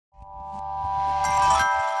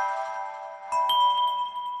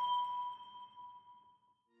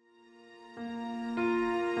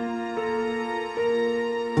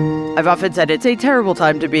I've often said it's a terrible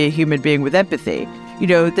time to be a human being with empathy. You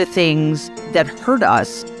know, the things that hurt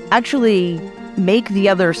us actually make the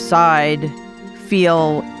other side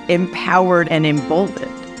feel empowered and emboldened.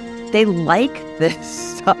 They like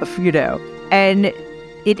this stuff, you know, and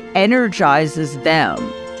it energizes them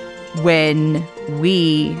when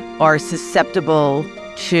we are susceptible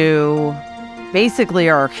to basically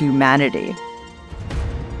our humanity.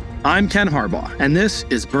 I'm Ken Harbaugh, and this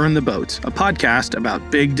is Burn the Boats, a podcast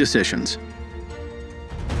about big decisions.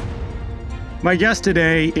 My guest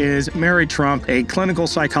today is Mary Trump, a clinical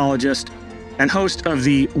psychologist and host of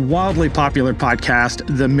the wildly popular podcast,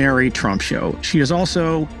 The Mary Trump Show. She is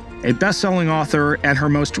also a best-selling author, and her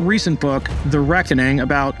most recent book, The Reckoning,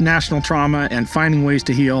 about national trauma and finding ways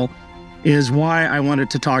to heal, is why I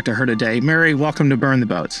wanted to talk to her today. Mary, welcome to Burn the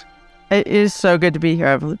Boats. It is so good to be here.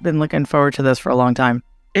 I've been looking forward to this for a long time.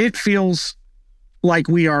 It feels like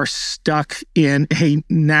we are stuck in a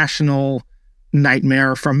national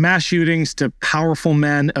nightmare, from mass shootings to powerful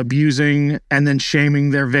men abusing and then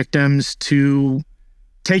shaming their victims to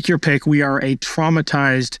take your pick. We are a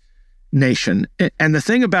traumatized nation. And the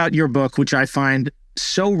thing about your book, which I find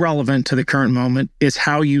so relevant to the current moment, is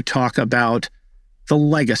how you talk about the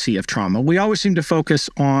legacy of trauma. We always seem to focus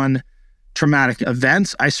on traumatic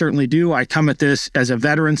events. I certainly do. I come at this as a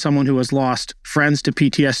veteran, someone who has lost friends to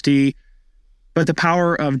PTSD. But the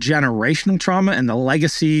power of generational trauma and the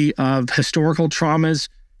legacy of historical traumas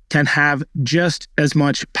can have just as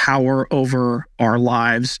much power over our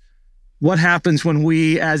lives. What happens when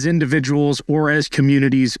we as individuals or as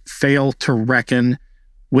communities fail to reckon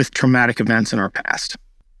with traumatic events in our past?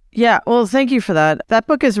 Yeah, well, thank you for that. That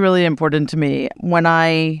book is really important to me. When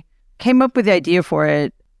I came up with the idea for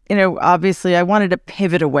it, you know, obviously I wanted to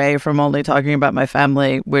pivot away from only talking about my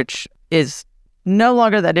family, which is no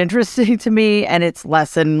longer that interesting to me, and it's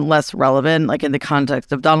less and less relevant. Like in the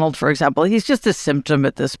context of Donald, for example, he's just a symptom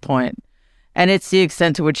at this point. And it's the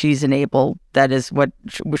extent to which he's enabled that is what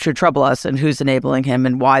should trouble us, and who's enabling him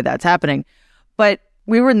and why that's happening. But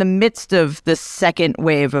we were in the midst of the second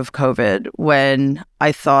wave of COVID when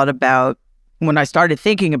I started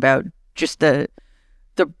thinking about just the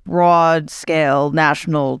broad scale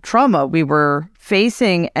national trauma we were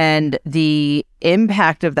facing and the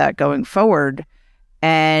impact of that going forward.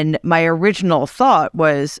 And my original thought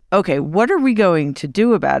was, okay, what are we going to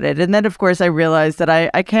do about it? And then, of course, I realized that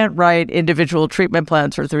I can't write individual treatment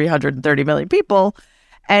plans for 330 million people.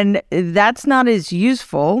 And that's not as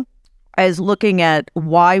useful as looking at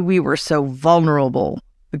why we were so vulnerable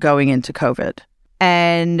going into COVID.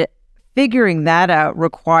 And figuring that out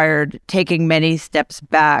required taking many steps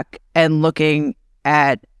back and looking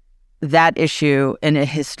at that issue in a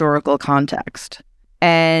historical context.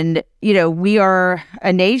 And, you know, we are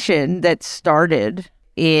a nation that started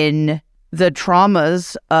in the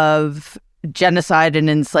traumas of genocide and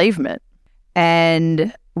enslavement.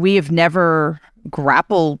 And we have never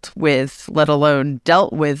grappled with, let alone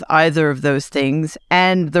dealt with, either of those things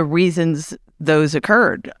and the reasons those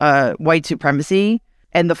occurred. White supremacy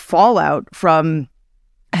and the fallout from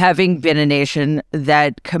having been a nation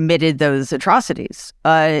that committed those atrocities.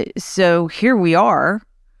 So here we are,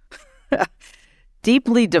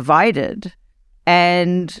 deeply divided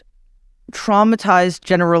and traumatized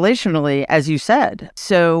generationally, as you said.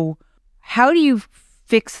 So how do you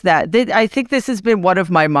fix that? I think this has been one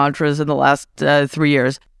of my mantras in the last 3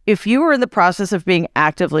 years. If you are in the process of being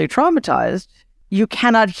actively traumatized, you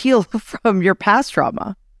cannot heal from your past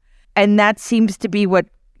trauma. And that seems to be what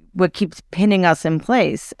keeps pinning us in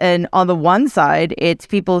place. And on the one side, it's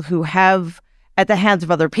people who have, at the hands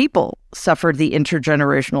of other people, suffered the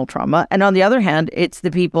intergenerational trauma. And on the other hand, it's the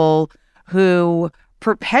people who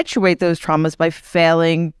perpetuate those traumas by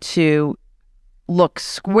failing to look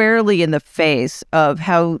squarely in the face of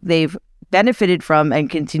how they've benefited from and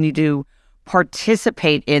continue to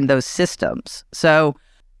participate in those systems. So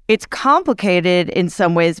it's complicated in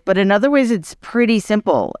some ways, but in other ways, it's pretty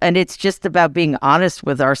simple. And it's just about being honest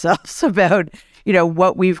with ourselves about, you know,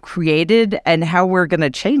 what we've created and how we're going to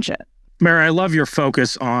change it. Mary, I love your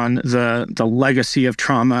focus on the legacy of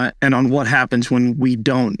trauma and on what happens when we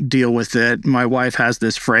don't deal with it. My wife has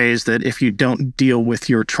this phrase that if you don't deal with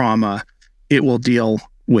your trauma, it will deal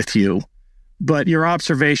with you. But your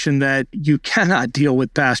observation that you cannot deal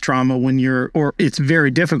with past trauma or it's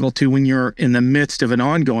very difficult to when you're in the midst of an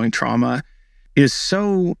ongoing trauma, is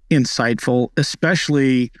so insightful,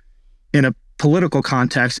 especially in a political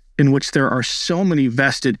context in which there are so many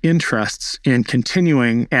vested interests in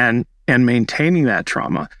continuing and maintaining that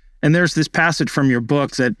trauma. And there's this passage from your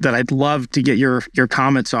book that I'd love to get your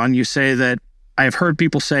comments on. You say that, "I have heard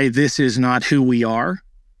people say this is not who we are."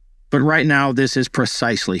 But right now, this is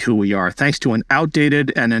precisely who we are, thanks to an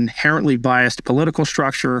outdated and inherently biased political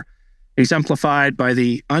structure exemplified by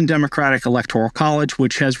the undemocratic Electoral College,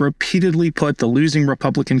 which has repeatedly put the losing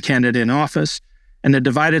Republican candidate in office, and a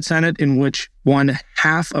divided Senate in which one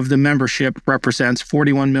half of the membership represents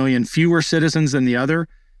 41 million fewer citizens than the other.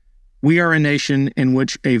 We are a nation in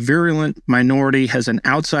which a virulent minority has an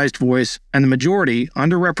outsized voice, and the majority,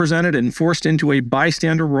 underrepresented and forced into a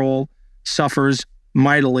bystander role, suffers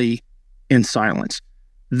mightily in silence.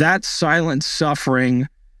 That silent suffering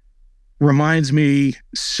reminds me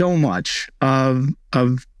so much of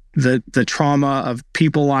the trauma of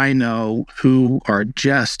people I know who are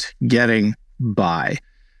just getting by.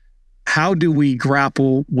 How do we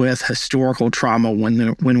grapple with historical trauma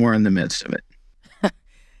when we're in the midst of it?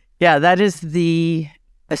 Yeah, that is the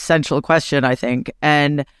essential question, I think.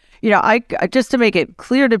 And I just to make it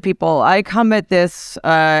clear to people, I come at this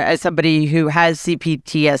as somebody who has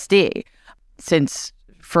CPTSD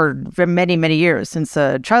for many, many years, since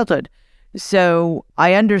childhood. So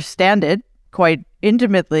I understand it quite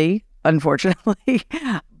intimately, unfortunately.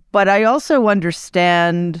 But I also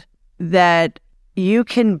understand that you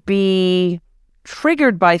can be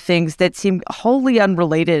triggered by things that seem wholly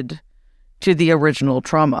unrelated to the original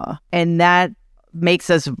trauma. And that makes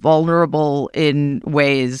us vulnerable in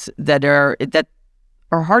ways that are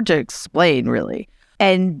hard to explain, really.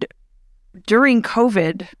 And during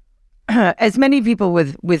COVID, as many people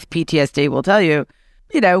with PTSD will tell you,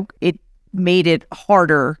 it made it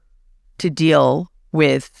harder to deal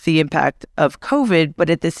with the impact of COVID, but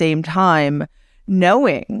at the same time,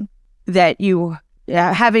 knowing that you,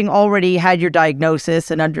 having already had your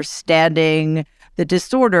diagnosis and understanding the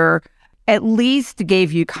disorder, at least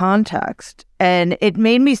gave you context. And it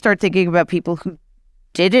made me start thinking about people who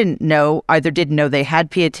either didn't know they had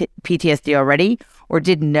PTSD already, or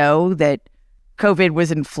didn't know that COVID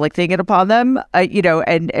was inflicting it upon them,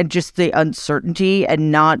 and just the uncertainty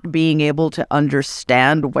and not being able to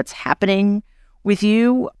understand what's happening with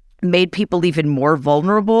you made people even more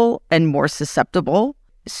vulnerable and more susceptible.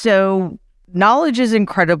 So knowledge is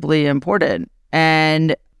incredibly important.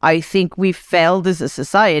 And I think we failed as a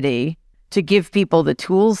society to give people the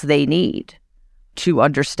tools they need to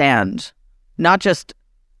understand not just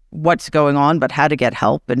what's going on, but how to get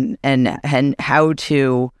help and how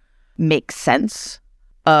to make sense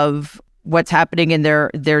of what's happening in their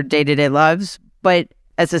day-to-day lives. But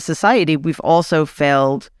as a society, we've also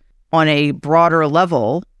failed on a broader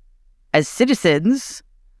level as citizens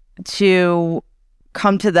to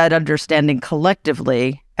come to that understanding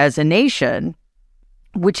collectively as a nation,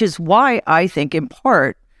 which is why I think in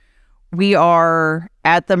part we are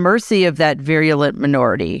at the mercy of that virulent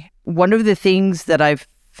minority. One of the things that I've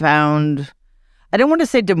found, I don't want to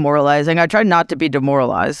say demoralizing, I try not to be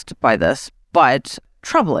demoralized by this, but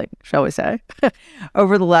troubling, shall we say,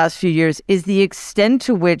 over the last few years is the extent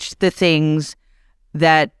to which the things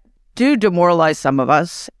that do demoralize some of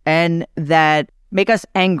us and that make us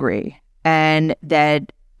angry and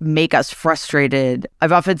that make us frustrated.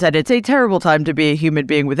 I've often said it's a terrible time to be a human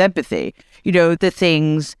being with empathy. The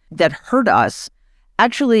things that hurt us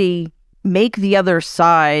actually make the other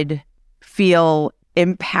side feel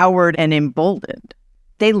empowered and emboldened.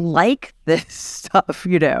 They like this stuff,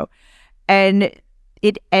 and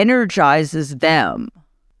it energizes them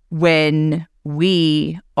when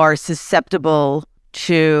we are susceptible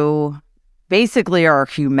to basically our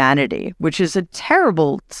humanity, which is a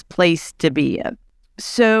terrible place to be in.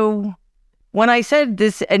 So when I said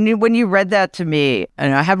this, and when you read that to me,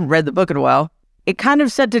 and I haven't read the book in a while, it kind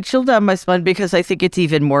of sent a chill down my spine because I think it's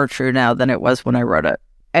even more true now than it was when I wrote it.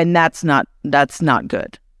 And that's not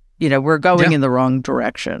good. We're going in the wrong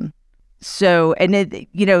direction. So, and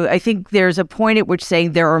I think there's a point at which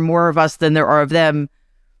saying there are more of us than there are of them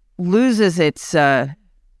loses its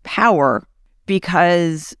power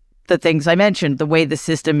because the things I mentioned, the way the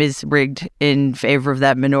system is rigged in favor of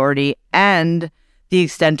that minority and the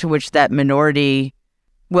extent to which that minority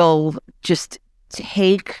will just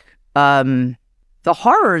take the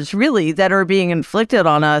horrors really that are being inflicted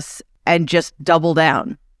on us and just double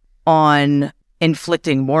down on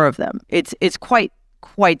inflicting more of them. It's quite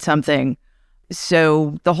something.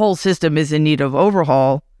 So the whole system is in need of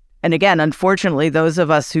overhaul. And again, unfortunately, those of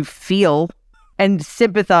us who feel and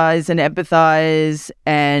sympathize and empathize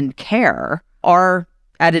and care are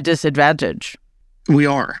at a disadvantage. We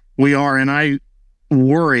are. And I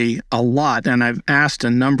worry a lot, and I've asked a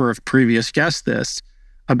number of previous guests this,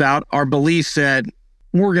 about our belief that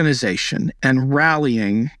organization and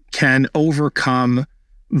rallying can overcome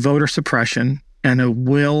voter suppression and a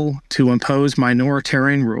will to impose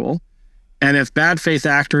minoritarian rule. And if bad faith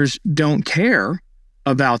actors don't care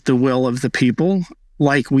about the will of the people,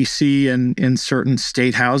 like we see in certain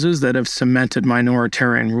state houses that have cemented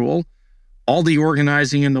minoritarian rule, all the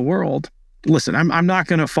organizing in the world. Listen, I'm not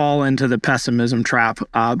going to fall into the pessimism trap,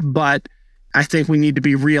 but I think we need to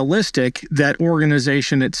be realistic that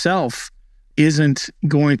organization itself isn't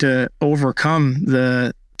going to overcome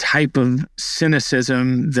the type of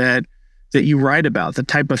cynicism that you write about, the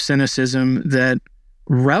type of cynicism that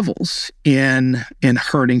revels in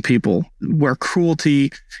hurting people, where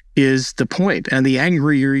cruelty is the point, and the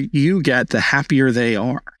angrier you get, the happier they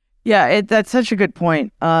are. Yeah, that's such a good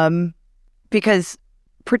point. Because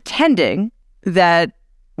pretending that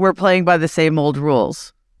we're playing by the same old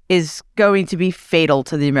rules is going to be fatal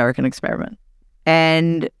to the American experiment.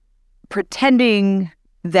 And pretending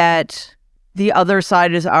that the other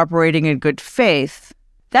side is operating in good faith,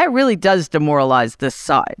 that really does demoralize this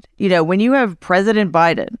side. You know, when you have President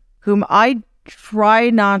Biden, whom I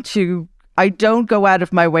don't go out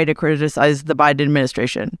of my way to criticize the Biden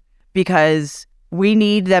administration, because we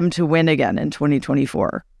need them to win again in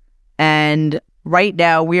 2024. And right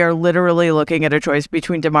now, we are literally looking at a choice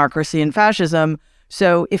between democracy and fascism.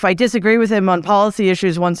 So if I disagree with him on policy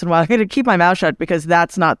issues once in a while, I'm going to keep my mouth shut, because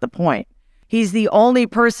that's not the point. He's the only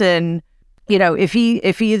person, you know, if he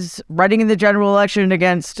is running in the general election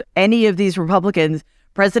against any of these Republicans,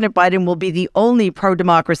 President Biden will be the only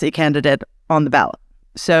pro-democracy candidate on the ballot.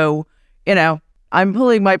 So, you know, I'm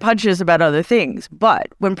pulling my punches about other things. But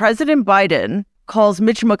when President Biden calls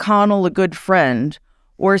Mitch McConnell a good friend,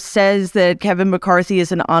 or says that Kevin McCarthy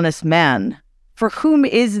is an honest man, for whom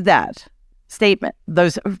is that statement?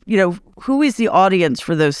 Those, you know, who is the audience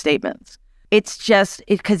for those statements? It's just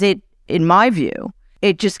because in my view,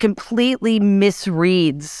 it just completely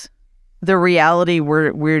misreads the reality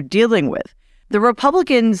we're dealing with. The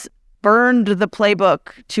Republicans burned the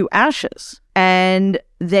playbook to ashes, and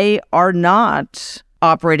they are not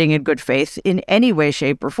operating in good faith in any way,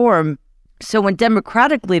 shape, or form. So when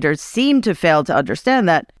Democratic leaders seem to fail to understand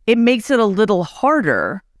that, it makes it a little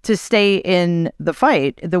harder to stay in the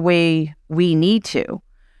fight the way we need to.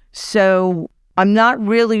 So I'm not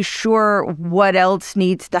really sure what else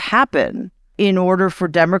needs to happen in order for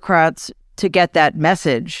Democrats to get that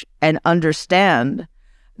message and understand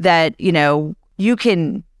that, you know, you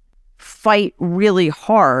can fight really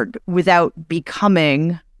hard without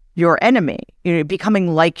becoming your enemy, you know,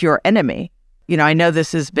 becoming like your enemy. You know, I know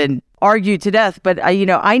this has been argued to death, but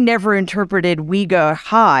I never interpreted we go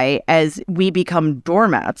high as we become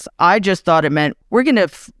doormats. I just thought it meant we're going to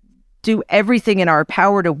do everything in our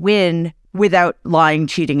power to win without lying,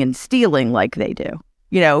 cheating, and stealing like they do.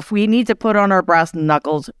 You know, if we need to put on our brass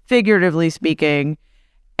knuckles, figuratively speaking,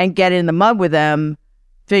 and get in the mud with them,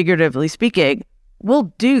 figuratively speaking,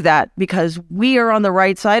 we'll do that because we are on the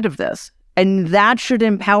right side of this. And that should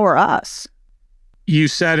empower us. You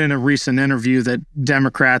said in a recent interview that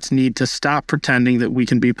Democrats need to stop pretending that we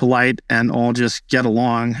can be polite and all just get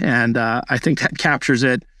along. And I think that captures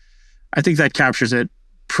it. I think that captures it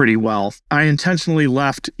pretty well. I intentionally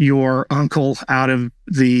left your uncle out of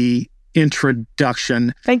the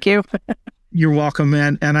introduction. Thank you. You're welcome.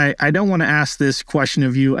 And I don't want to ask this question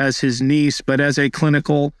of you as his niece, but as a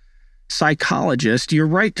clinical psychologist, you're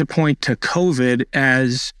right to point to COVID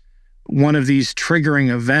as one of these triggering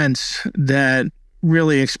events that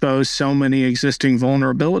really exposed so many existing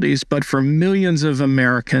vulnerabilities. But for millions of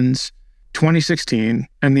Americans, 2016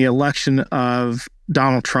 and the election of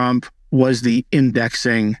Donald Trump was the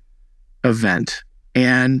indexing event.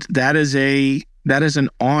 And that is an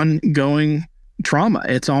ongoing trauma.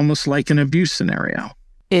 It's almost like an abuse scenario.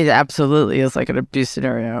 It absolutely is like an abuse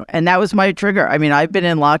scenario. And that was my trigger. I mean, I've been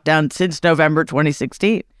in lockdown since November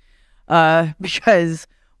 2016 because,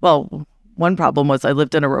 well, one problem was I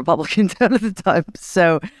lived in a Republican town at the time.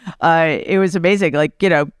 So it was amazing. Like, you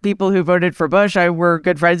know, people who voted for Bush were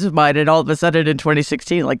good friends of mine. And all of a sudden in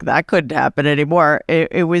 2016, like that couldn't happen anymore.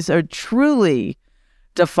 It was a truly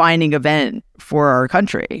defining event for our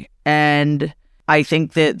country. And I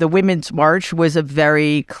think that the Women's March was a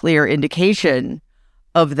very clear indication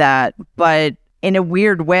of that. But in a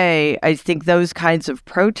weird way, I think those kinds of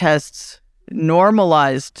protests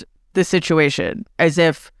normalized the situation as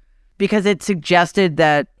if, because it suggested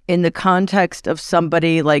that in the context of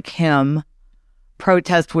somebody like him,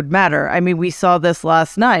 protest would matter. I mean, we saw this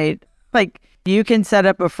last night. Like, you can set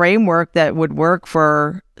up a framework that would work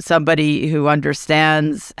for somebody who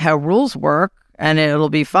understands how rules work and it'll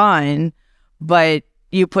be fine. But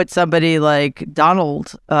you put somebody like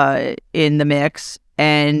Donald in the mix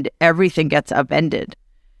and everything gets upended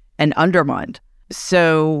and undermined.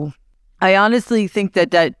 So I honestly think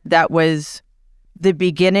that was the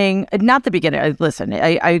beginning, not the beginning. Listen,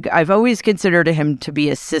 I've always considered him to be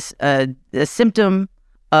a symptom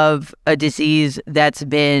of a disease that's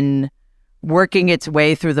been working its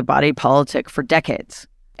way through the body politic for decades.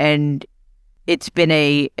 And it's been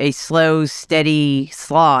a slow, steady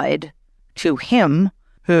slide to him,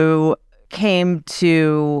 who came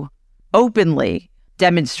to openly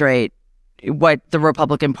demonstrate what the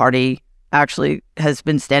Republican Party actually has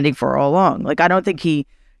been standing for all along. Like, I don't think he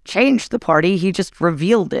changed the party, he just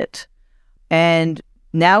revealed it. And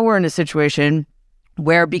now we're in a situation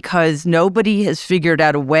where, because nobody has figured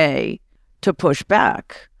out a way to push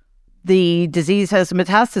back, the disease has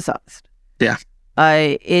metastasized. Yeah.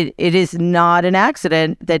 It is not an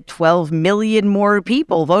accident that 12 million more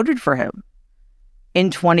people voted for him in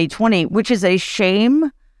 2020, which is a shame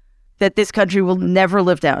that this country will never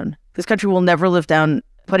live down. This country will never live down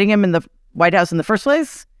putting him in the White House in the first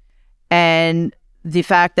place. And the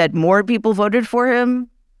fact that more people voted for him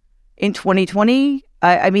in 2020,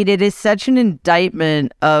 I mean, it is such an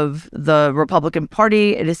indictment of the Republican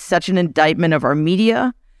Party. It is such an indictment of our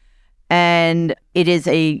media. And it is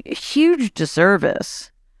a huge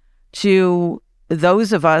disservice to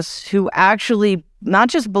those of us who actually not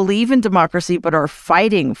just believe in democracy, but are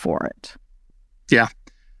fighting for it. Yeah.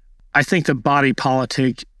 I think the body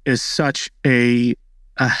politic is such a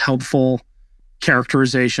helpful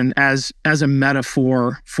characterization as a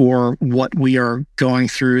metaphor for what we are going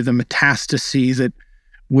through, the metastases that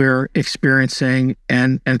we're experiencing,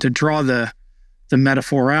 and to draw the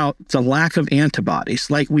metaphor out, the lack of antibodies.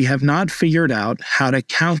 Like, we have not figured out how to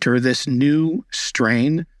counter this new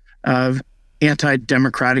strain of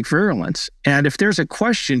anti-democratic virulence. And if there's a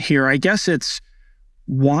question here, I guess it's,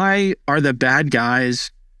 why are the bad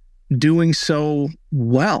guys doing so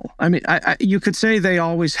well? I mean, you could say they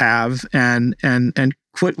always have, and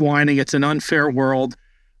quit whining. It's an unfair world.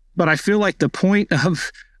 But I feel like the point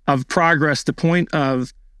of progress, the point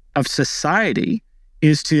of society,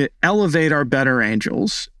 is to elevate our better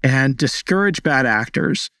angels and discourage bad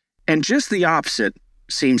actors. And just the opposite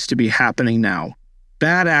seems to be happening now.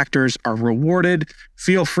 Bad actors are rewarded.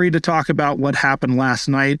 Feel free to talk about what happened last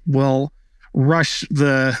night. We'll rush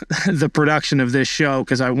the production of this show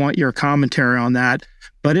because I want your commentary on that.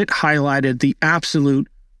 But it highlighted the absolute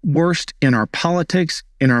worst in our politics,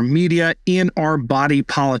 in our media, in our body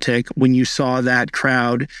politic when you saw that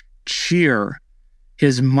crowd cheer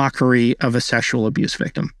his mockery of a sexual abuse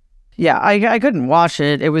victim. Yeah, I couldn't watch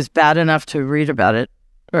it. It was bad enough to read about it,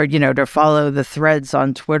 or, to follow the threads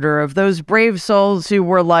on Twitter of those brave souls who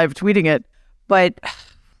were live tweeting it. But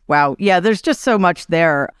wow, yeah, there's just so much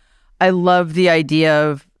there. I love the idea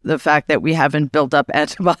of the fact that we haven't built up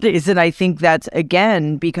antibodies. And I think that's,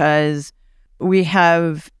 again, because we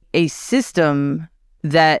have a system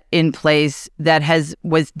that in place that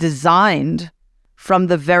was designed from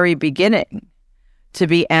the very beginning to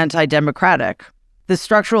be anti-democratic. The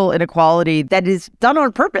structural inequality that is done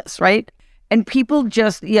on purpose, right? And people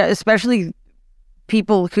just, especially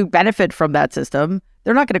people who benefit from that system,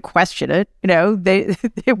 they're not going to question it.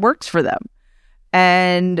 It works for them.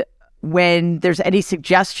 And when there's any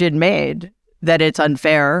suggestion made that it's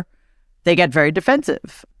unfair, they get very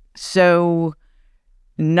defensive. So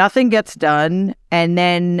nothing gets done.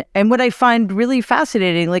 And what I find really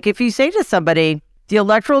fascinating, like, if you say to somebody, the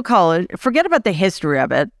Electoral College, forget about the history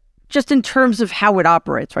of it, just in terms of how it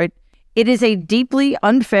operates, right? It is a deeply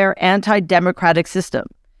unfair, anti-democratic system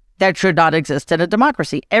that should not exist in a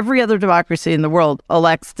democracy. Every other democracy in the world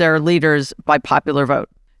elects their leaders by popular vote.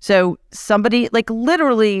 So somebody, like,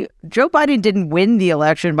 literally, Joe Biden didn't win the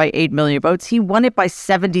election by 8 million votes. He won it by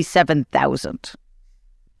 77,000.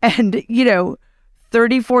 And,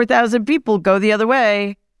 34,000 people go the other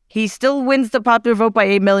way. He still wins the popular vote by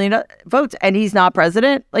 8 million votes, and he's not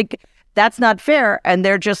president. Like, that's not fair. And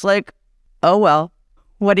they're just like, oh, well,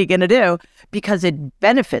 what are you going to do? Because it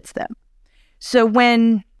benefits them. So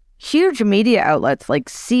when huge media outlets like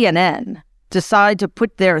CNN decide to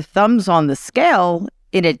put their thumbs on the scale,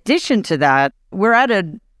 in addition to that, we're at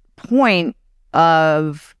a point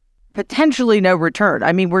of potentially no return.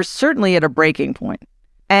 I mean, we're certainly at a breaking point.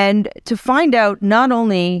 And to find out not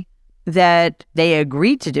only that they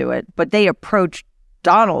agreed to do it, but they approached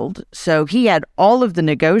Donald, so he had all of the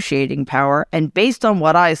negotiating power, and based on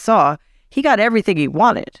what I saw, he got everything he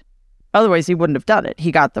wanted. Otherwise, he wouldn't have done it.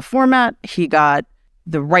 He got the format, he got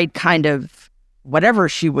the right kind of whatever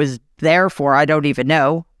she was there for, I don't even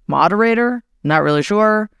know, moderator, not really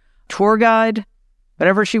sure, tour guide,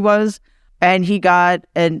 whatever she was, and he got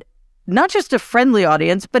not just a friendly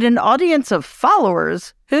audience, but an audience of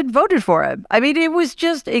followers who'd voted for him. I mean,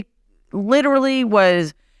 it literally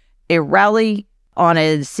was a rally on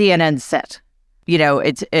a CNN set.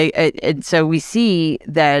 And so we see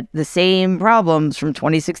that the same problems from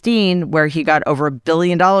 2016, where he got over $1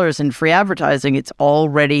 billion in free advertising, it's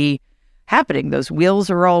already happening. Those wheels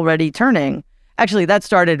are already turning. Actually, that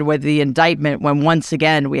started with the indictment when once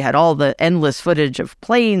again we had all the endless footage of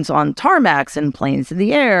planes on tarmacs and planes in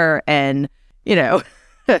the air and,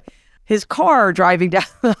 his car driving down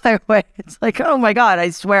the highway. It's like, oh my God, I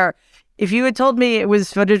swear, if you had told me it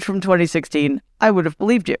was footage from 2016, I would have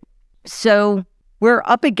believed you. So we're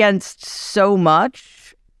up against so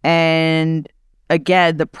much. And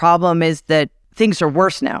again, the problem is that things are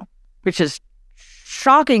worse now, which is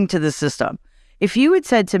shocking to the system. If you had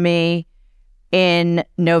said to me in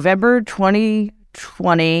November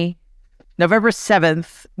 2020, November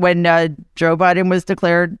 7th, when Joe Biden was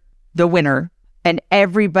declared the winner, and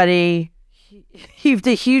everybody heaved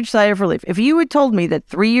a huge sigh of relief. If you had told me that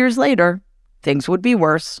 3 years later, things would be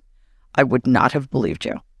worse, I would not have believed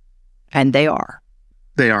you. And they are.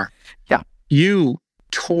 They are. Yeah. You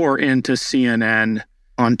tore into CNN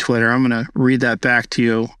on Twitter. I'm going to read that back to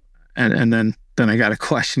you. And then I got a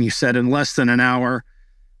question. You said in less than an hour,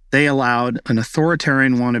 they allowed an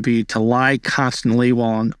authoritarian wannabe to lie constantly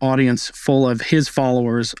while an audience full of his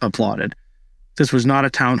followers applauded. This was not a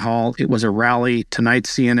town hall. It was a rally. Tonight's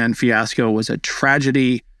CNN fiasco was a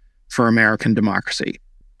tragedy for American democracy.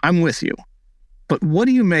 I'm with you. But what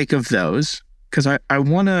do you make of those? Because I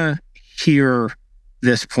want to hear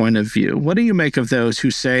this point of view. What do you make of those who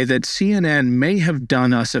say that CNN may have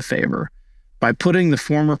done us a favor by putting the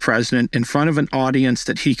former president in front of an audience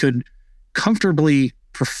that he could comfortably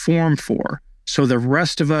perform for, so the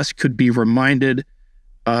rest of us could be reminded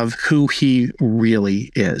of who he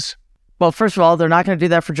really is? Well, first of all, they're not going to do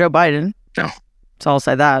that for Joe Biden. No. So I'll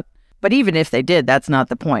say that. But even if they did, that's not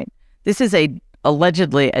the point. This is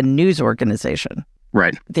allegedly a news organization.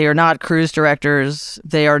 Right. They are not cruise directors.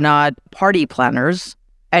 They are not party planners.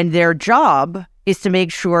 And their job is to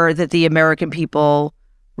make sure that the American people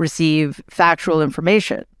receive factual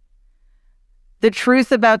information. The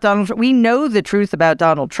truth about Donald Trump, we know the truth about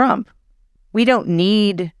Donald Trump. We don't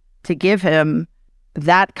need to give him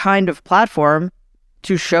that kind of platform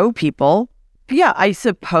to show people. Yeah, I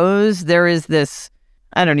suppose there is this,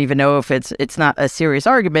 I don't even know if it's not a serious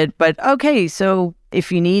argument, but okay, so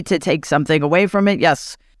if you need to take something away from it,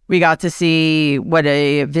 yes, we got to see what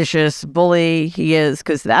a vicious bully he is,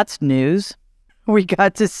 because that's news. We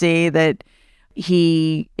got to see that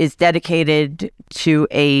he is dedicated to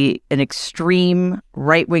an extreme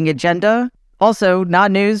right-wing agenda. Also,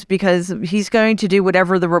 not news, because he's going to do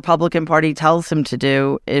whatever the Republican Party tells him to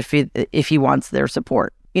do if he wants their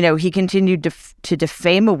support. He continued to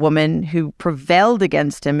defame a woman who prevailed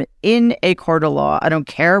against him in a court of law. I don't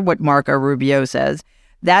care what Marco Rubio says.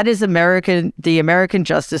 That is the American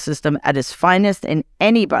justice system at its finest, and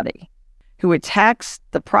anybody who attacks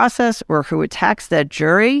the process or who attacks that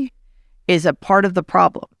jury is a part of the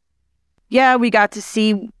problem. Yeah, we got to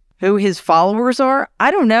see who his followers are.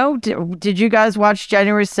 I don't know. Did you guys watch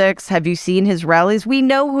January 6th? Have you seen his rallies? We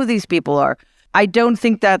know who these people are. I don't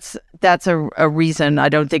think that's a reason. I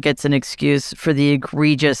don't think it's an excuse for the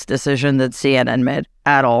egregious decision that CNN made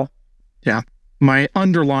at all. Yeah. My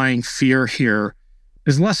underlying fear here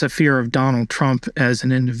is less a fear of Donald Trump as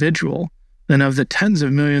an individual than of the tens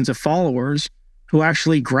of millions of followers who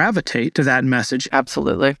actually gravitate to that message.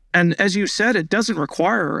 Absolutely. And as you said, it doesn't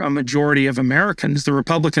require a majority of Americans. The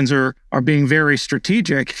Republicans are being very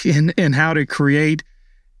strategic in how to create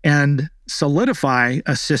and solidify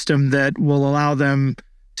a system that will allow them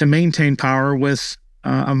to maintain power with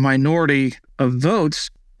a minority of votes.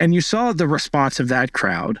 And you saw the response of that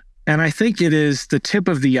crowd. And I think it is the tip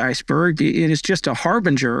of the iceberg. It is just a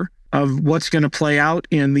harbinger of what's going to play out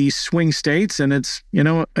in these swing states. And it's,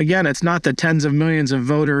 again, it's not the tens of millions of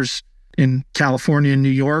voters in California and New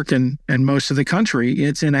York and most of the country.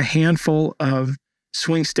 It's in a handful of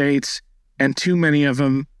swing states, and too many of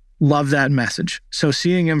them love that message. So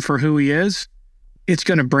seeing him for who he is, it's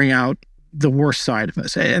going to bring out the worst side of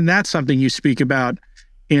us. And that's something you speak about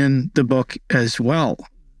in the book as well.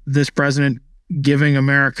 This president giving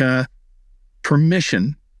America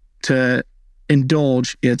permission to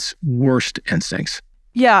indulge its worst instincts.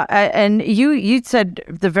 Yeah, and you said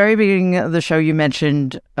at the very beginning of the show, you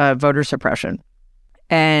mentioned voter suppression.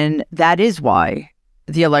 And that is why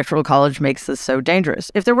the Electoral College makes this so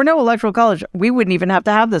dangerous. If there were no Electoral College, we wouldn't even have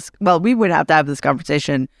to have this. Well, we would have to have this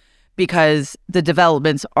conversation because the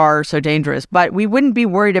developments are so dangerous. But we wouldn't be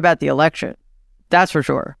worried about the election. That's for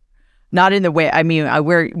sure. Not in the way,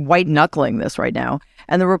 we're white knuckling this right now.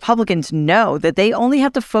 And the Republicans know that they only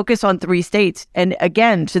have to focus on 3 states. And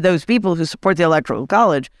again, to those people who support the Electoral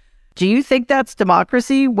College, Do you think that's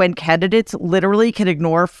democracy when candidates literally can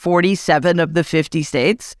ignore 47 of the 50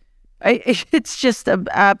 states? It's just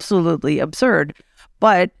absolutely absurd.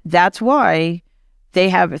 But that's why they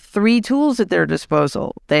have 3 tools at their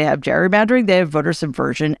disposal. They have gerrymandering, they have voter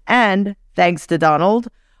subversion, and thanks to Donald,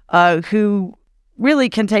 who really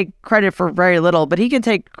can take credit for very little, but he can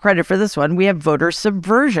take credit for this one. We have voter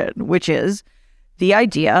subversion, which is the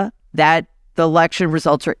idea that the election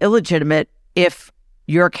results are illegitimate if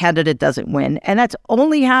your candidate doesn't win. And that's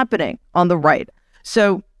only happening on the right.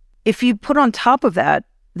 So if you put on top of that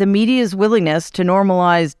the media's willingness to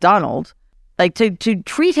normalize Donald, like to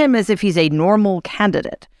treat him as if he's a normal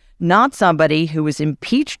candidate, not somebody who was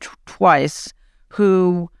impeached twice,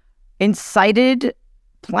 who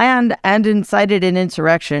planned and incited an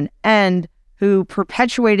insurrection, and who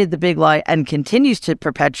perpetuated the big lie and continues to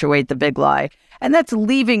perpetuate the big lie. And that's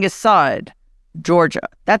leaving aside Georgia.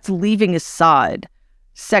 That's leaving aside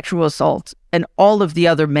sexual assault and all of the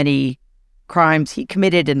other many crimes he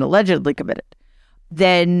committed and allegedly committed.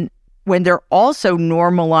 Then when they're also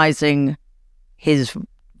normalizing his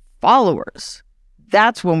followers,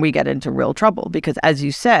 that's when we get into real trouble. Because as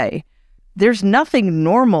you say, there's nothing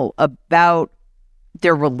normal about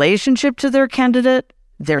their relationship to their candidate,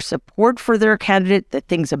 their support for their candidate, the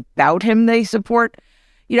things about him they support.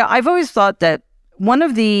 I've always thought that one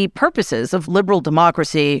of the purposes of liberal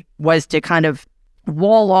democracy was to kind of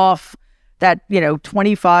wall off that,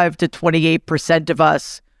 25 to 28% of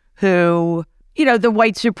us who, the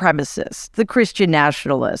white supremacists, the Christian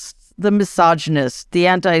nationalists, the misogynists, the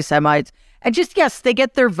anti-Semites, and just, yes, they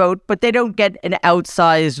get their vote, but they don't get an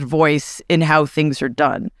outsized voice in how things are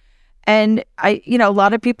done. And a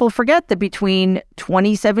lot of people forget that between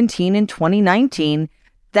 2017 and 2019,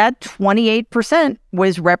 that 28%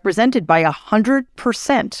 was represented by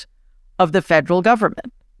 100% of the federal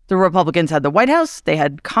government. The Republicans had the White House, they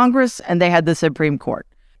had Congress, and they had the Supreme Court.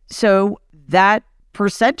 So that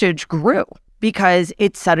percentage grew because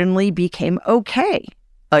it suddenly became okay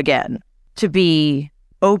again to be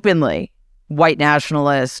openly white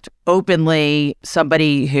nationalist, openly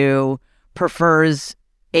somebody who prefers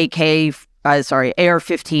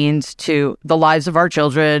AR-15s to the lives of our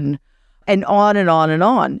children, and on and on and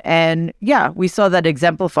on. And yeah, we saw that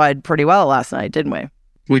exemplified pretty well last night, didn't we?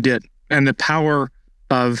 We did. And the power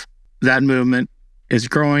of that movement is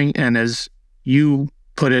growing. And as you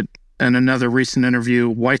put it in another recent interview,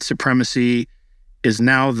 white supremacy is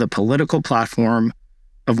now the political platform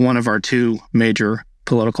of one of our 2 major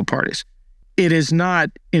political parties. It is not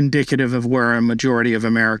indicative of where a majority of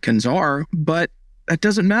Americans are, but that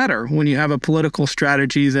doesn't matter when you have a political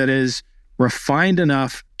strategy that is refined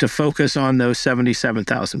enough to focus on those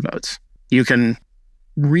 77,000 votes. You can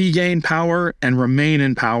regain power and remain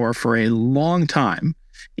in power for a long time,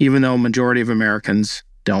 even though a majority of Americans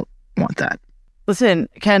don't want that. Listen,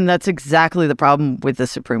 Ken, that's exactly the problem with the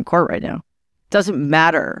Supreme Court right now. It doesn't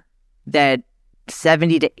matter that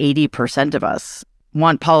 70 to 80% of us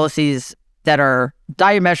want policies that are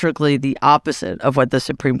diametrically the opposite of what the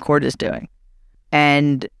Supreme Court is doing.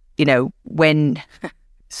 And, when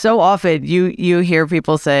so often you hear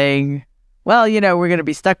people saying, well, we're going to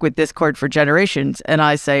be stuck with this court for generations. And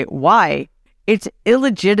I say, why? It's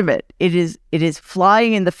illegitimate. It is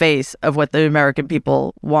flying in the face of what the American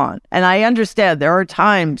people want. And I understand there are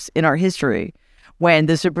times in our history when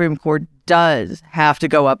the Supreme Court does have to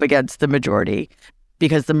go up against the majority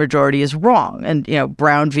because the majority is wrong. And,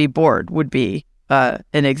 Brown v. Board would be an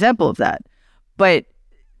example of that. But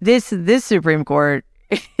this Supreme Court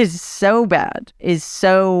is so bad, is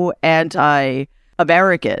so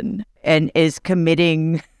anti-American, and is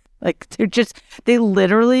committing, they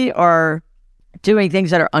literally are doing things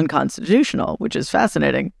that are unconstitutional, which is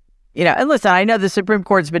fascinating. And listen, I know the Supreme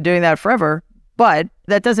Court's been doing that forever, but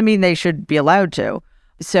that doesn't mean they should be allowed to.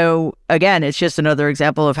 So again, it's just another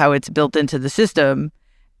example of how it's built into the system,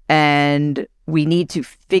 and we need to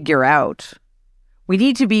figure out. We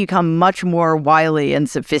need to become much more wily and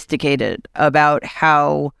sophisticated about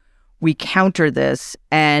how we counter this.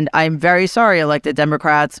 And I'm very sorry, elected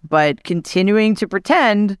Democrats, but continuing to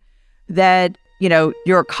pretend that,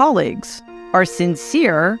 your colleagues are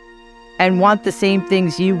sincere and want the same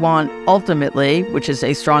things you want ultimately, which is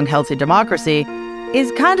a strong, healthy democracy,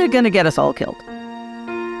 is kind of going to get us all killed.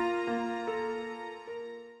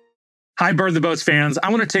 Hi, Bird the Boats fans.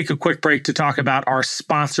 I want to take a quick break to talk about our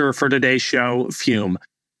sponsor for today's show, Fume.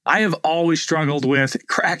 I have always struggled with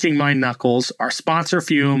cracking my knuckles. Our sponsor,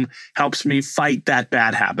 Fume, helps me fight that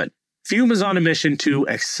bad habit. Fume is on a mission to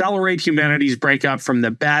accelerate humanity's breakup from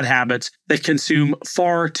the bad habits that consume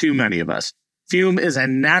far too many of us. Fume is a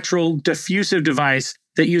natural diffusive device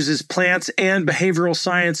that uses plants and behavioral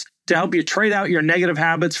science to help you trade out your negative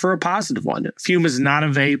habits for a positive one. Fume is not a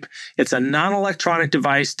vape. It's a non-electronic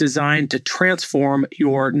device designed to transform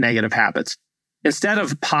your negative habits. Instead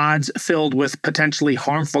of pods filled with potentially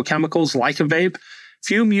harmful chemicals like a vape,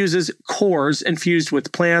 Fume uses cores infused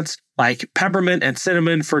with plants like peppermint and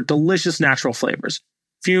cinnamon for delicious natural flavors.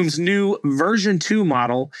 Fume's new version 2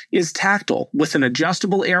 model is tactile with an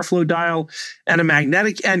adjustable airflow dial and a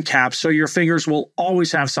magnetic end cap so your fingers will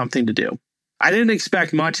always have something to do. I didn't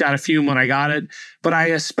expect much out of Fume when I got it, but I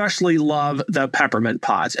especially love the peppermint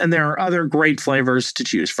pods, and there are other great flavors to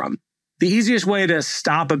choose from. The easiest way to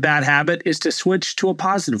stop a bad habit is to switch to a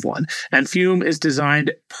positive one, and Fume is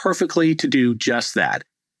designed perfectly to do just that.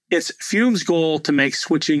 It's Fume's goal to make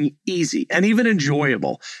switching easy and even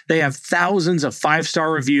enjoyable. They have thousands of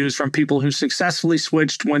 5-star reviews from people who successfully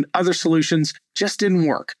switched when other solutions just didn't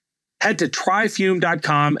work. Head to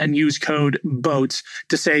tryfume.com and use code BOATS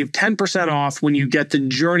to save 10% off when you get the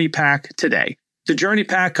Journey Pack today. The Journey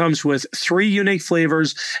Pack comes with 3 unique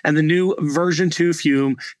flavors and the new version 2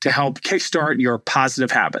 Fume to help kickstart your positive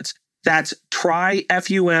habits. That's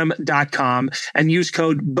tryfum.com and use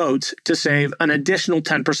code BOATS to save an additional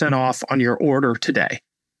 10% off on your order today.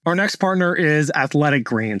 Our next partner is Athletic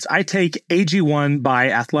Greens. I take AG1 by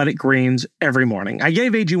Athletic Greens every morning. I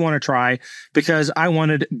gave AG1 a try because I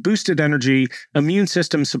wanted boosted energy, immune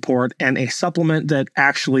system support, and a supplement that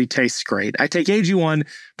actually tastes great. I take AG1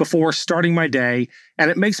 before starting my day, and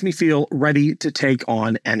it makes me feel ready to take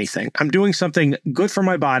on anything. I'm doing something good for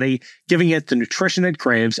my body, giving it the nutrition it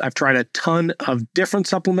craves. I've tried a ton of different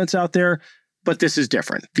supplements out there, but this is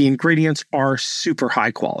different. The ingredients are super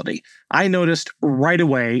high quality. I noticed right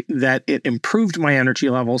away that it improved my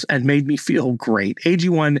energy levels and made me feel great.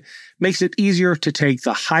 AG1 makes it easier to take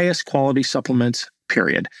the highest quality supplements,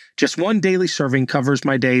 period. Just one daily serving covers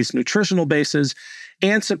my day's nutritional bases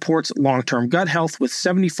and supports long-term gut health with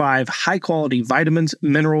 75 high-quality vitamins,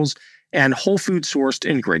 minerals, and whole food sourced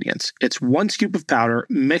ingredients. It's 1 scoop of powder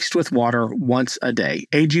mixed with water once a day.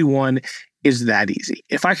 AG1 is that easy.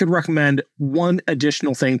 If I could recommend one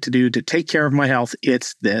additional thing to do to take care of my health,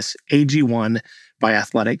 it's this, AG1 by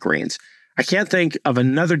Athletic Greens. I can't think of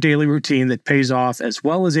another daily routine that pays off as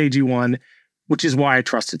well as AG1, which is why I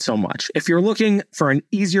trust it so much. If you're looking for an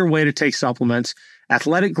easier way to take supplements,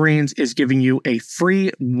 Athletic Greens is giving you a free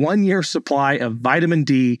 1-year supply of vitamin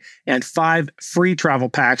D and 5 free travel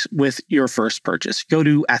packs with your first purchase. Go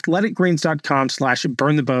to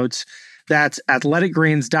athleticgreens.com/burntheboats. That's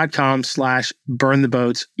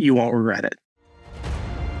athleticgreens.com/burntheboats. You won't regret it.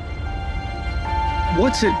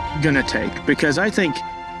 What's it going to take? Because I think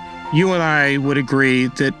you and I would agree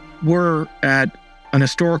that we're at an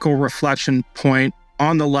historical reflection point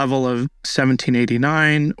on the level of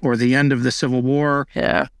 1789 or the end of the Civil War.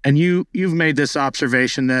 Yeah. And you've made this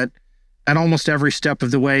observation that at almost every step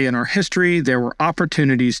of the way in our history, there were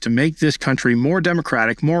opportunities to make this country more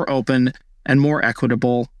democratic, more open, and more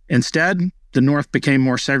equitable. Instead, the North became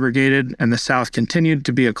more segregated and the South continued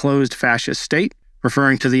to be a closed fascist state,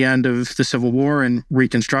 referring to the end of the Civil War and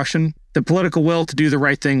Reconstruction. The political will to do the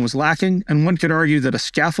right thing was lacking, and one could argue that a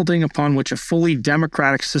scaffolding upon which a fully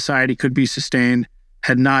democratic society could be sustained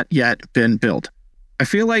had not yet been built. I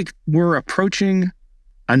feel like we're approaching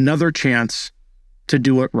another chance to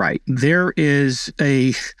do it right. There is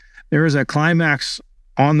a climax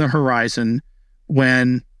on the horizon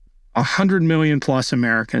when 100 million plus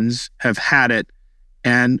Americans have had it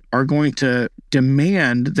and are going to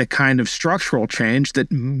demand the kind of structural change that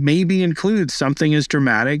maybe includes something as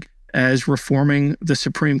dramatic as reforming the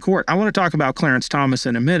Supreme Court. I want to talk about Clarence Thomas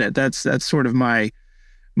in a minute. That's sort of my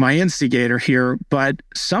instigator here, but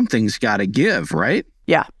something's got to give, right?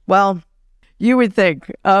 Yeah, well, you would think.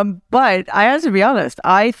 But I have to be honest,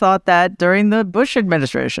 I thought that during the Bush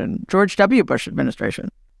administration, George W. Bush administration,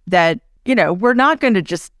 that we're not going to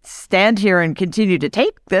just stand here and continue to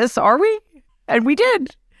take this, are we? And we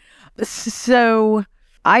did. So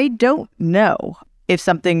I don't know if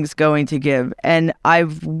something's going to give. And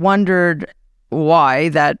I've wondered why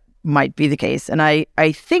that might be the case. And I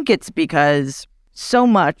think it's because so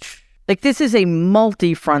much, like this is a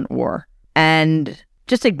multi-front war. And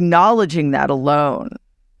just acknowledging that alone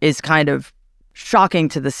is kind of shocking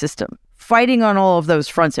to the system. Fighting on all of those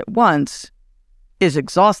fronts at once is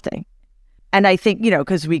exhausting. And I think,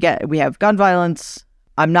 because we have gun violence,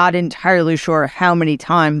 I'm not entirely sure how many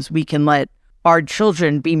times we can let our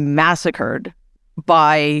children be massacred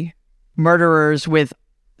by murderers with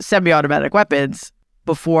semi-automatic weapons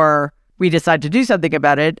before we decide to do something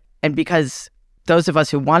about it. And because those of us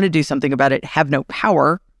who want to do something about it have no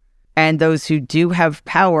power, and those who do have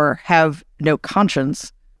power have no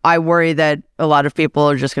conscience, I worry that a lot of people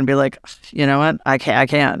are just going to be like, you know what, I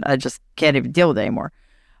can't. I just can't even deal with it anymore.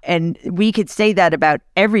 And we could say that about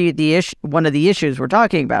one of the issues we're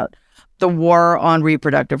talking about, the war on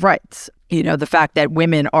reproductive rights. You know, the fact that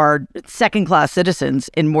women are second-class citizens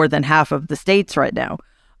in more than half of the states right now.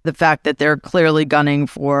 The fact that they're clearly gunning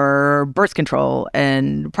for birth control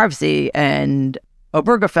and privacy and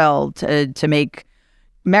Obergefell to make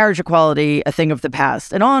marriage equality a thing of the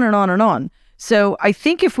past, and on and on and on. So I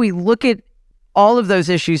think if we look at all of those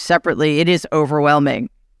issues separately, it is overwhelming,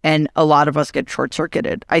 and a lot of us get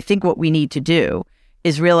short-circuited. I think what we need to do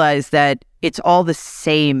is realize that it's all the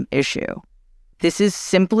same issue. This is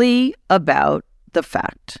simply about the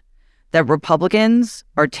fact that Republicans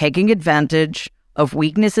are taking advantage of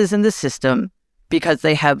weaknesses in the system because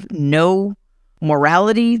they have no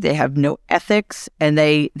morality, they have no ethics, and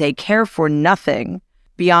they care for nothing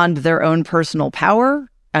beyond their own personal power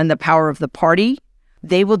and the power of the party.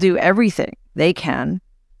 They will do everything they can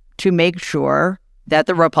to make sure that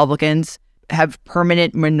the Republicans have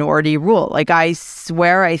permanent minority rule. Like, I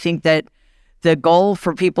swear, I think that the goal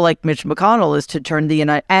for people like Mitch McConnell is to turn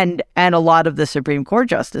and a lot of the Supreme Court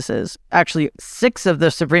justices, actually 6 of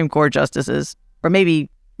the Supreme Court justices, or maybe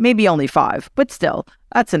only 5, but still,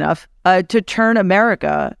 that's enough, to turn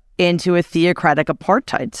America into a theocratic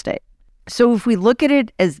apartheid state. So if we look at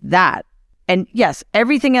it as that, and yes,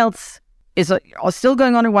 everything else is still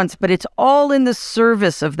going on at once, but it's all in the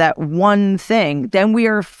service of that one thing, then we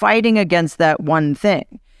are fighting against that one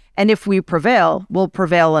thing. And if we prevail, we'll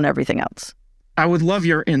prevail on everything else. I would love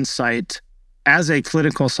your insight as a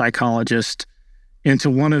political psychologist into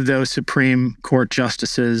one of those Supreme Court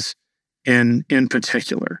justices in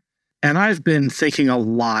particular. And I've been thinking a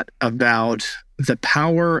lot about the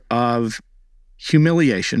power of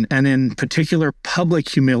humiliation, and in particular, public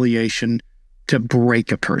humiliation, to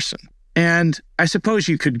break a person. And I suppose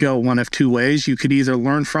you could go one of 2 ways. You could either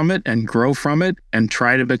learn from it and grow from it and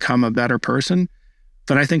try to become a better person.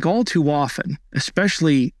 But I think all too often,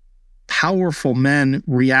 especially powerful men,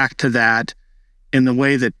 react to that in the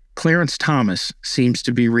way that Clarence Thomas seems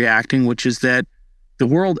to be reacting, which is that the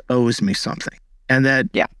world owes me something. And that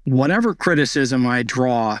whatever criticism I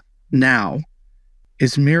draw now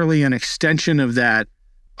is merely an extension of that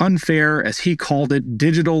unfair, as he called it,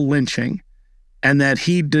 digital lynching, and that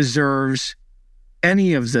he deserves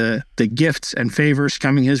any of the gifts and favors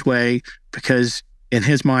coming his way because in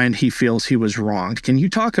his mind, he feels he was wronged. Can you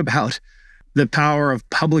talk about the power of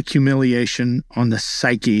public humiliation on the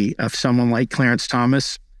psyche of someone like Clarence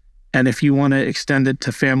Thomas? And if you want to extend it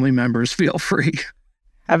to family members, feel free.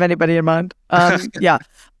 Have anybody in mind? Yeah.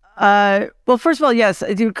 Well, first of all, yes,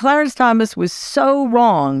 Clarence Thomas was so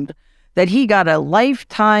wronged that he got a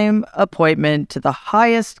lifetime appointment to the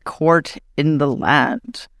highest court in the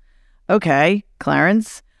land. Okay,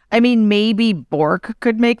 Clarence. I mean, maybe Bork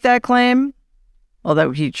could make that claim,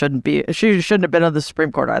 although she shouldn't have been on the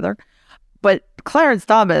Supreme Court either. But Clarence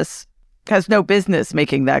Thomas has no business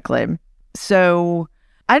making that claim. So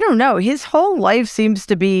I don't know. His whole life seems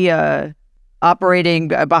to be operating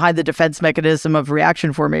behind the defense mechanism of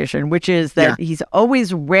reaction formation, which is that he's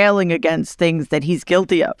always railing against things that he's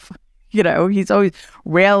guilty of. You know, he's always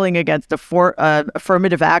railing against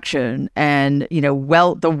affirmative action and,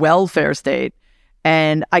 the welfare state.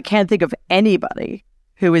 And I can't think of anybody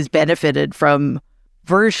who has benefited from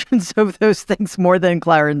versions of those things more than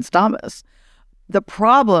Clarence Thomas. The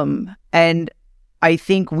problem, and I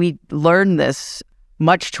think we learned this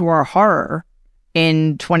much to our horror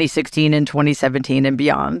in 2016 and 2017 and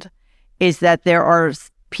beyond, is that there are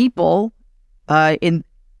people in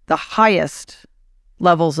the highest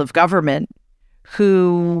levels of government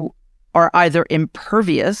who are either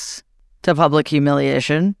impervious to public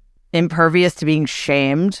humiliation, impervious to being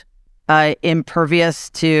shamed, impervious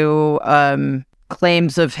to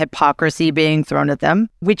claims of hypocrisy being thrown at them,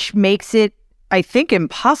 which makes it, I think,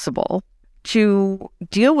 impossible to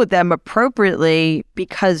deal with them appropriately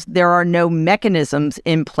because there are no mechanisms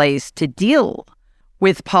in place to deal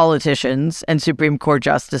with politicians and Supreme Court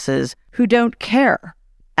justices who don't care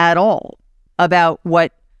at all about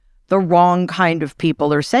what the wrong kind of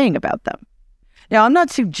people are saying about them. Now, I'm not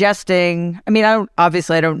suggesting, I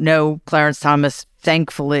don't know Clarence Thomas,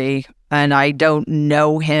 thankfully, and I don't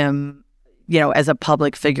know him, as a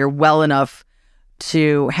public figure well enough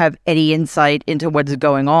to have any insight into what's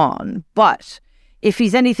going on. But if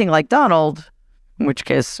he's anything like Donald, in which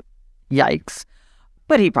case, yikes,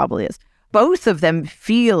 but he probably is, both of them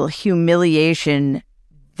feel humiliation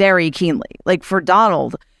very keenly. Like for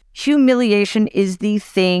Donald, humiliation is the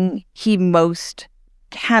thing he most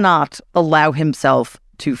cannot allow himself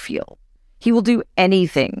to feel. He will do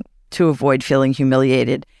anything to avoid feeling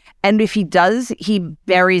humiliated. And if he does, he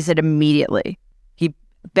buries it immediately. He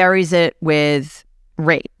buries it with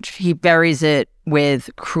rage. He buries it with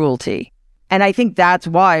cruelty. And I think that's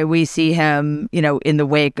why we see him, in the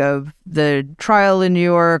wake of the trial in New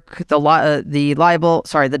York,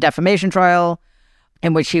 the defamation trial,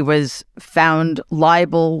 in which he was found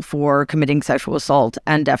liable for committing sexual assault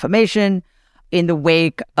and defamation, in the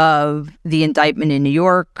wake of the indictment in New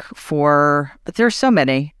York there's so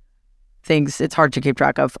many things it's hard to keep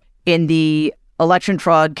track of, in the election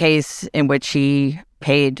fraud case in which he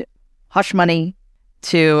paid hush money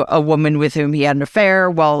to a woman with whom he had an affair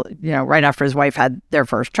right after his wife had their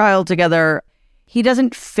first child together. He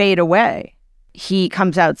doesn't fade away. He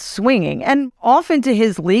comes out swinging, and often to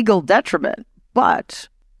his legal detriment, but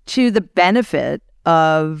to the benefit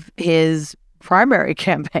of his primary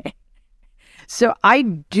campaign. So I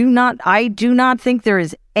do not think there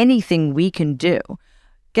is anything we can do.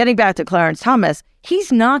 Getting back to Clarence Thomas,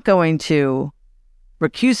 he's not going to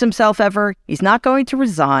recuse himself ever. He's not going to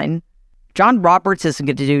resign. John Roberts isn't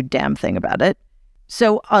going to do a damn thing about it.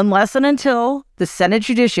 So unless and until the Senate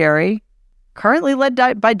Judiciary, currently led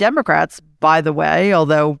by Democrats, by the way,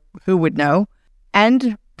 although who would know,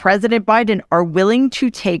 and President Biden are willing to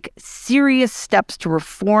take serious steps to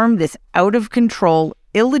reform this out-of-control,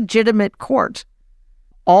 illegitimate court,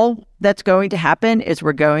 all that's going to happen is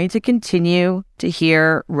we're going to continue to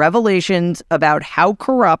hear revelations about how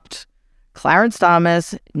corrupt Clarence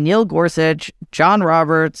Thomas, Neil Gorsuch, John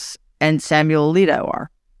Roberts, and Samuel Alito are.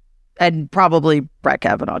 And probably Brett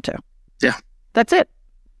Kavanaugh, too. Yeah. That's it.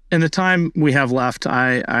 In the time we have left,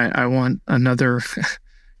 I want another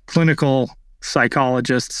clinical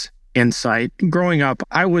psychologist's insight. Growing up,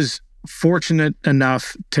 I was fortunate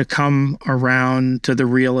enough to come around to the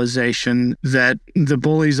realization that the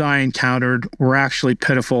bullies I encountered were actually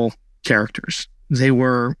pitiful characters. They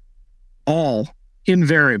were all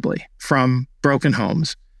invariably from broken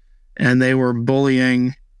homes, and they were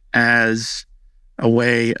bullying as a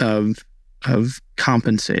way of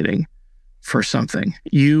compensating for something.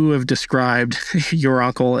 You have described your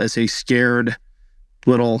uncle as a scared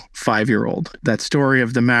little 5-year-old. That story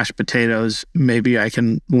of the mashed potatoes, maybe I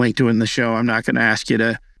can link to it in the show. I'm not going to ask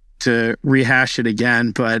you to rehash it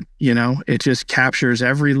again, but it just captures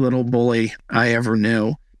every little bully I ever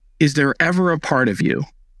knew. Is there ever a part of you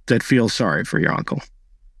that feels sorry for your uncle?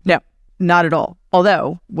 No, not at all.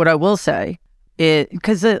 Although what I will say is,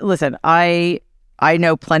 because listen, I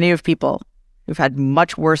know plenty of people who've had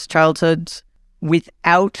much worse childhoods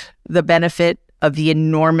without the benefit of the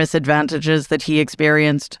enormous advantages that he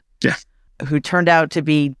experienced. Yeah. Who turned out to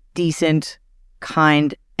be decent,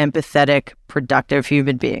 kind, empathetic, productive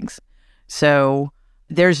human beings. So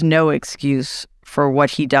there's no excuse for what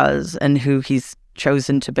he does and who he's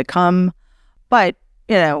chosen to become. But,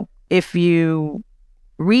 if you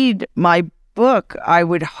read my book, I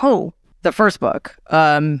would hope, the first book,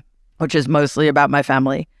 which is mostly about my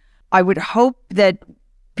family, I would hope that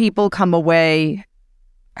people come away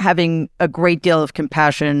having a great deal of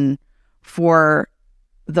compassion for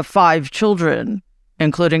the 5 children,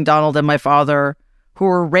 including Donald and my father, who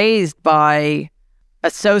were raised by a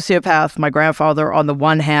sociopath, my grandfather, on the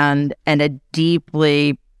one hand, and a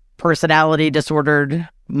deeply personality disordered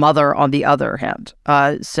mother on the other hand.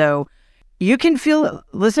 So you can feel,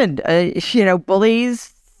 listen,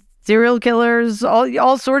 bullies, serial killers,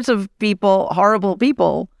 all sorts of people, horrible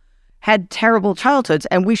people, had terrible childhoods,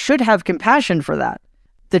 and we should have compassion for that.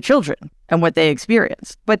 The children and what they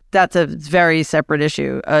experienced. But that's a very separate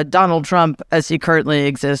issue. Donald Trump, as he currently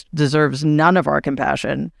exists, deserves none of our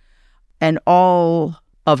compassion and all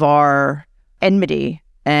of our enmity.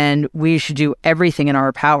 And we should do everything in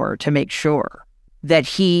our power to make sure that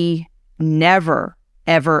he never,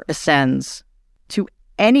 ever ascends to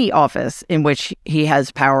any office in which he has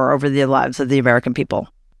power over the lives of the American people.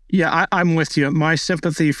 Yeah, I'm with you. My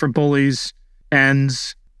sympathy for bullies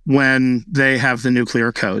ends when they have the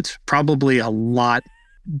nuclear codes, probably a lot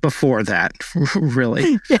before that,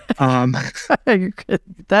 really.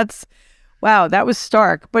 Wow, that was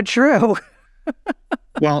stark, but true.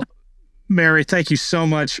 Well, Mary, thank you so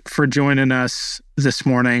much for joining us this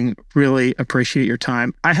morning. Really appreciate your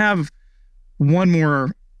time. I have one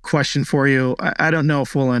more question for you. I don't know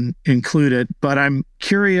if we'll include it, but I'm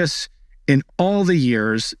curious, in all the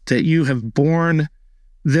years that you have borne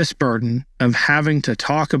this burden of having to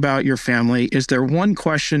talk about your family, is there one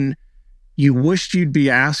question you wished you'd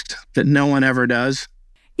be asked that no one ever does?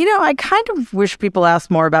 I kind of wish people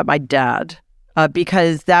asked more about my dad,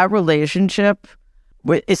 because that relationship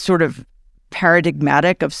is sort of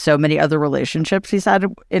paradigmatic of so many other relationships he's had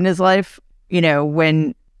in his life.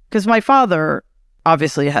 Because my father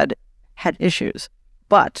obviously had had issues.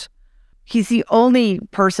 But he's the only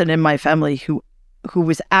person in my family who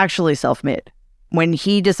was actually self-made. When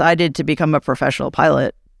he decided to become a professional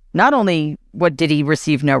pilot, not only did he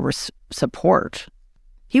receive no support,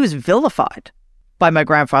 he was vilified by my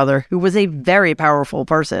grandfather, who was a very powerful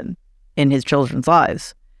person in his children's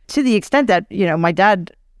lives, to the extent that, my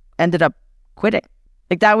dad ended up quitting.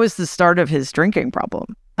 Like, that was the start of his drinking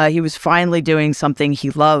problem. He was finally doing something he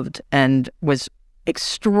loved and was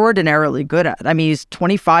extraordinarily good at. I mean, he's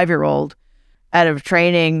 25-year-old out of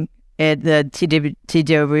training at the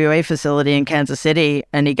TWA facility in Kansas City,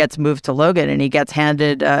 and he gets moved to Logan, and he gets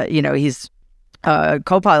handed, he's a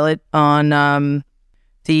co-pilot on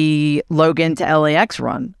the Logan to LAX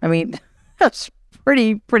run. I mean, that's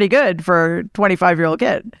pretty good for a 25-year-old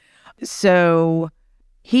kid. So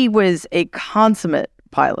he was a consummate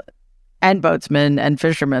pilot and boatsman and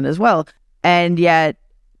fisherman as well. And yet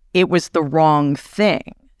it was the wrong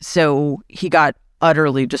thing. So he got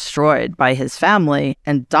utterly destroyed by his family,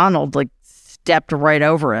 and Donald stepped right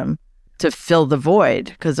over him to fill the void,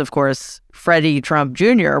 because of course Freddie Trump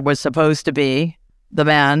Jr. was supposed to be the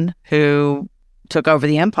man who took over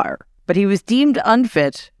the empire. But he was deemed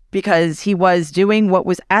unfit because he was doing what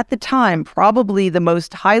was at the time probably the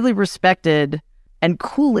most highly respected and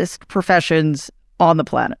coolest professions on the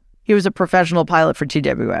planet. He was a professional pilot for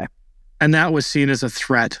TWA. And that was seen as a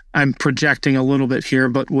threat. I'm projecting a little bit here,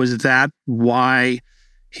 but was that why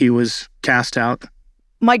he was cast out?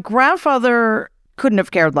 My grandfather couldn't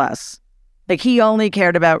have cared less. He only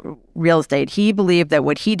cared about real estate. He believed that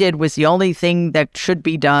what he did was the only thing that should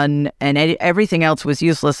be done, and everything else was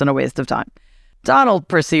useless and a waste of time. Donald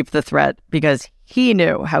perceived the threat because he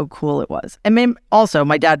knew how cool it was. I mean, also,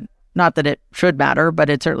 my dad, not that it should matter, but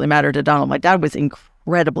it certainly mattered to Donald. My dad was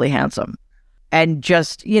incredibly handsome. And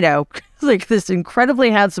just, this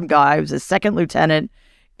incredibly handsome guy who was a second lieutenant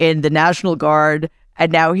in the National Guard,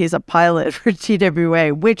 and now he's a pilot for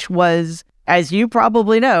TWA, which was, as you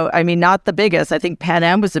probably know, I mean, not the biggest. I think Pan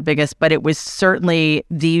Am was the biggest, but it was certainly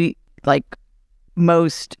the,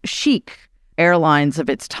 most chic airlines of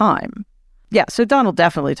its time. Yeah, so Donald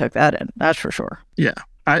definitely took that in, that's for sure. Yeah.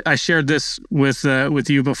 I shared this with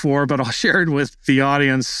you before, but I'll share it with the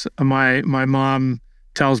audience. My mom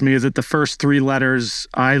tells me that the first 3 letters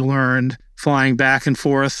I learned flying back and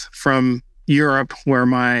forth from Europe, where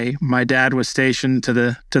my dad was stationed, to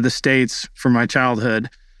the States for my childhood,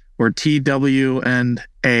 were T, W, and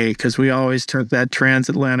A, because we always took that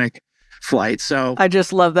transatlantic flight. So I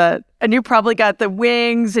just love that. And you probably got the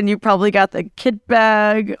wings, and you probably got the kit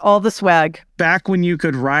bag, all the swag. Back when you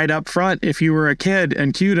could ride up front if you were a kid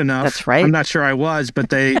and cute enough. That's right. I'm not sure I was, but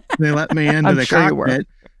they let me into the cockpit,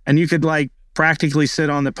 and you could practically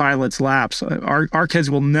sit on the pilot's laps. Our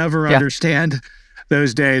kids will never understand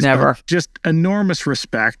those days. Never. Just enormous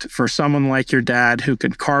respect for someone like your dad who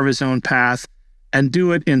could carve his own path and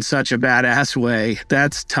do it in such a badass way.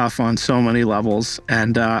 That's tough on so many levels.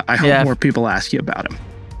 And I hope more people ask you about him.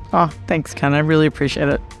 Oh, thanks, Ken. I really appreciate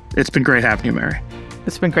it. It's been great having you, Mary.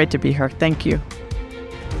 It's been great to be here. Thank you.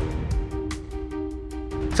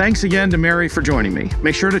 Thanks again to Mary for joining me.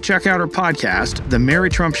 Make sure to check out her podcast, The Mary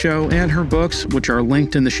Trump Show, and her books, which are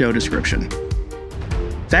linked in the show description.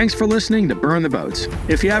 Thanks for listening to Burn the Boats.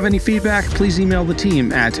 If you have any feedback, please email the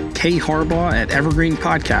team at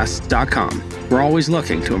kharbaugh@evergreenpodcasts.com. We're always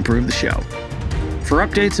looking to improve the show. For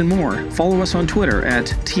updates and more, follow us on Twitter at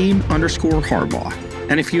 @team_Harbaugh.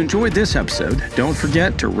 And if you enjoyed this episode, don't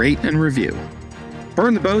forget to rate and review.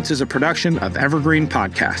 Burn the Boats is a production of Evergreen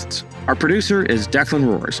Podcasts. Our producer is Declan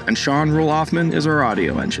Roars, and Sean Rule-Hoffman is our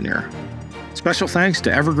audio engineer. Special thanks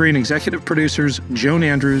to Evergreen executive producers Joan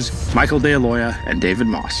Andrews, Michael DeAloia, and David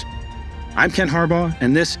Moss. I'm Ken Harbaugh,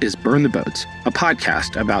 and this is Burn the Boats, a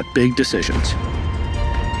podcast about big decisions.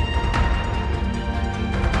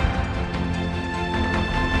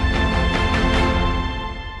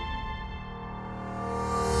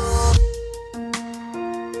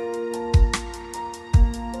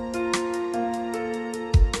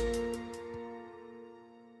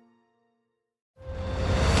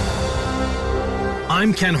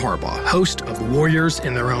 I'm Ken Harbaugh, host of Warriors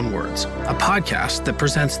in Their Own Words, a podcast that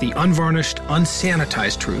presents the unvarnished,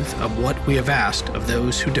 unsanitized truth of what we have asked of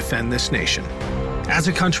those who defend this nation. As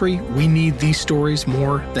a country, we need these stories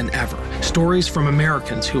more than ever. Stories from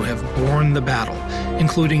Americans who have borne the battle,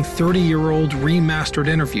 including 30-year-old remastered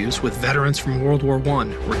interviews with veterans from World War I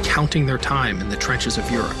recounting their time in the trenches of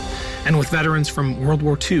Europe, and with veterans from World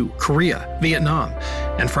War II, Korea, Vietnam,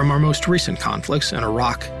 and from our most recent conflicts in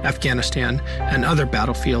Iraq, Afghanistan, and other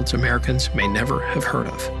battlefields Americans may never have heard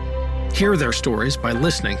of. Hear their stories by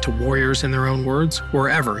listening to Warriors in Their Own Words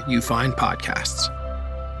wherever you find podcasts.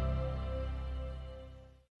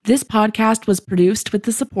 This podcast was produced with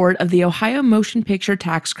the support of the Ohio Motion Picture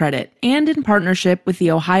Tax Credit and in partnership with the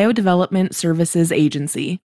Ohio Development Services Agency.